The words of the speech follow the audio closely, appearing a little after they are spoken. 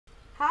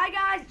Hi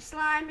guys, it's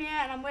Slime here,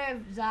 and I'm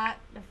with Zach.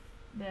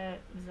 The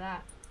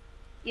Zach.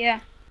 Yeah.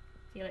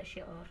 Feel like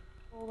shitlord.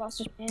 Well, that's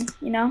just me,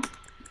 you know.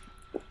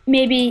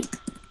 Maybe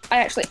I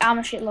actually am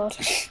a shitload.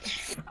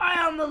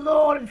 I am the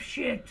Lord of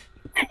Shit.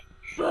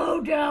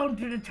 Bow down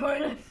to the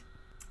toilet.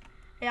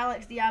 Hey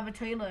Alex, do you have a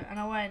toilet? And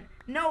I went,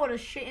 no,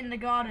 there's shit in the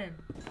garden.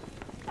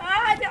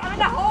 Ah, I'm in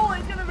a hole.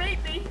 It's gonna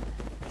rape me.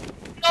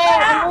 No,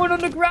 I'm going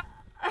on the ground.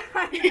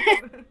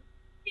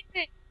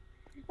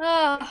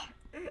 Oh.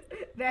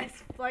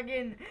 That's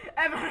fucking.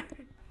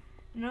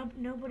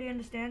 Nobody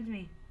understands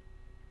me.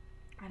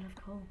 I love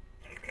coal.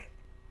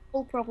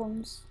 All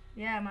problems.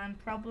 Yeah, man,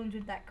 problems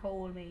with that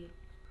coal, mate.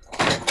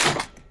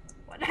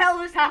 What the hell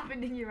has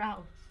happened in your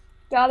house?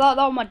 Yeah, that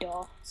was my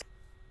door.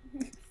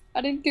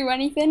 I didn't do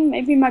anything.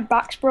 Maybe my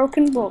back's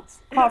broken, but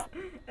I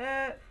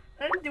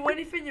didn't do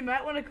anything. You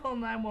might want to call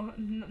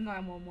 911,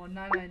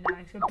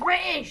 999. So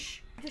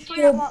British. Just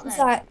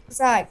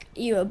Zach,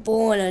 you were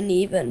born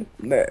uneven.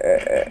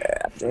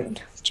 I'm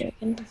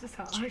joking. This is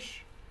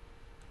harsh.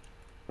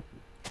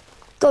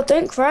 God,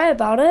 don't cry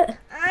about it.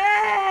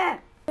 Ah!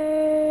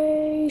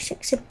 Hey,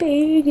 sexy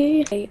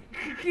baby.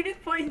 You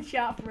just put in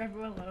chat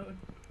forever alone.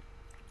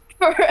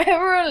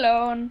 forever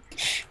alone.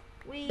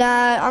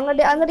 Nah, I'm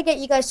gonna get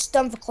you guys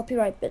stunned for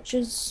copyright,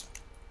 bitches.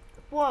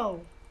 Whoa.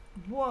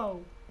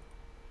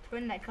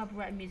 Turn that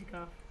copyright music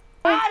off.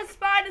 Ah, the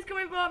spider's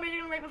coming for me.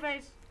 They're gonna rape my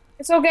face.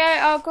 It's okay.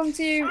 I'll come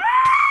to you.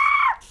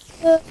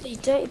 You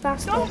dirty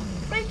bastard. Don't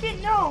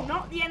freaking no,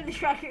 not the end of the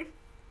dragon.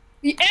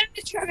 The end of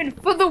the dragon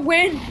for the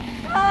win.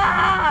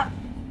 Ah!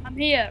 I'm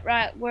here.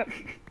 Right. What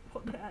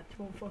the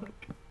actual fuck? Do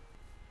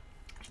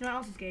you know what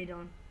else is going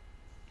on?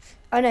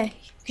 I know,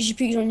 because you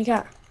puked on your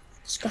cat.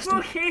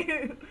 Disgusting. Fuck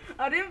you!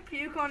 I didn't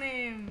puke on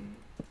him.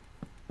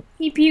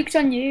 He puked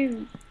on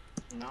you.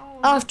 No.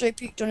 After he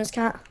puked on his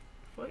cat.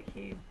 Fuck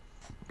you.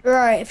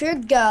 Right, if you're a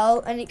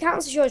girl and it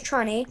counts as you're a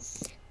tranny,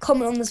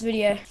 comment on this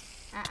video.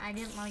 I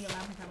didn't know you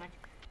laughing so much.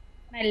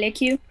 Can I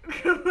lick you?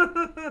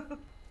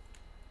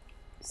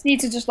 Just need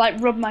to just like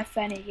rub my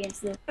fanny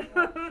against the.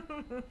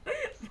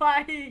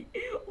 Why?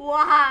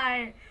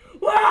 Why?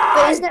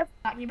 But isn't it?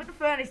 You put the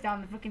furnace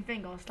down the fucking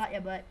thing or slap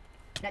your butt.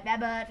 Slap your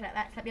butt,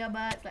 slap your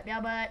butt, slap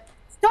your butt.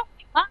 Stop!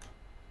 Huh?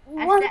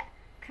 What?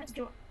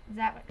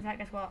 Zach,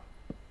 guess what?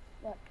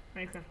 What?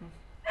 Merry Christmas.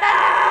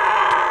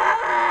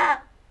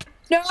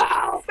 No!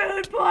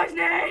 Food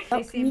poisoning!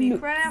 They see me no.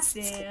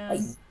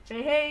 crafting.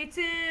 They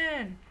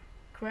hating.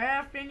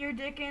 Crafting your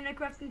dick in a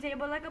crafting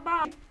table like a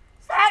bomb.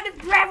 Zach is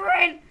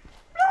brethren!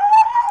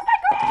 Oh my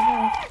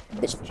god!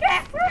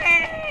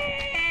 Jeffrey!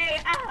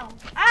 Ow!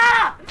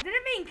 Ah! I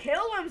didn't mean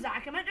kill them,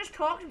 Zach. I meant just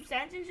talk some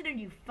sense into them,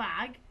 you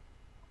fag.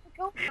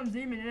 I'm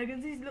zooming in. I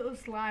can see this little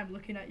slime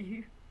looking at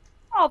you.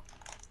 Oh!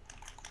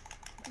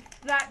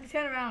 Zach,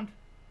 turn around.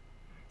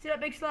 See that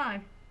big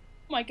slime?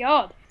 Oh my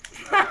god!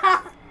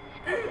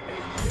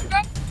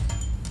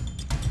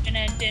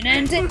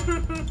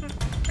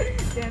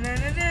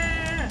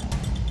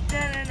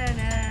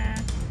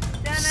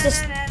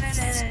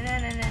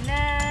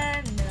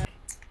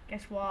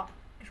 Guess what?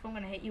 Guess what I'm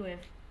gonna hit you with?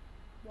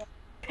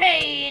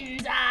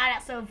 Pains! Ah,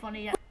 that's so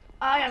funny.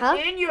 I am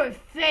in your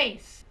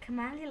face! Come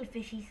on, little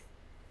fishies.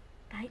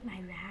 Bite my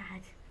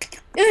rad.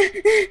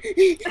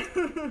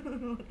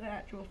 What the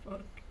actual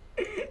fuck?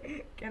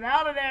 Get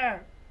out of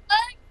there!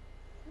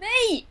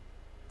 Me!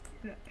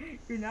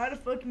 You're not a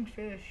fucking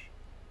fish.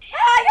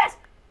 Ah, yes!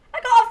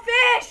 I got a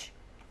fish!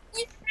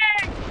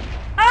 Yeah.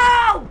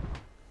 Oh!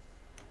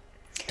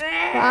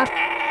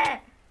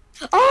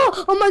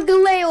 Oh my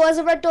god, Leo has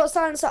a red dot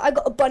silencer. I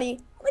got a bunny.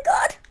 Oh my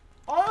god.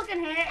 All I can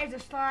hear is a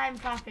slime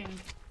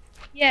clapping.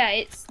 Yeah,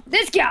 it's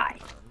this guy.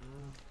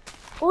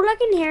 All I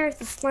can hear is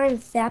the slime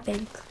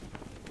zapping.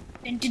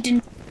 Dun, dun,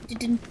 dun,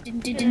 dun, dun,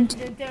 dun, dun,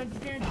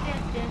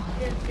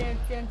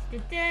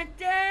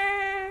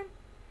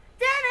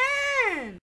 dun.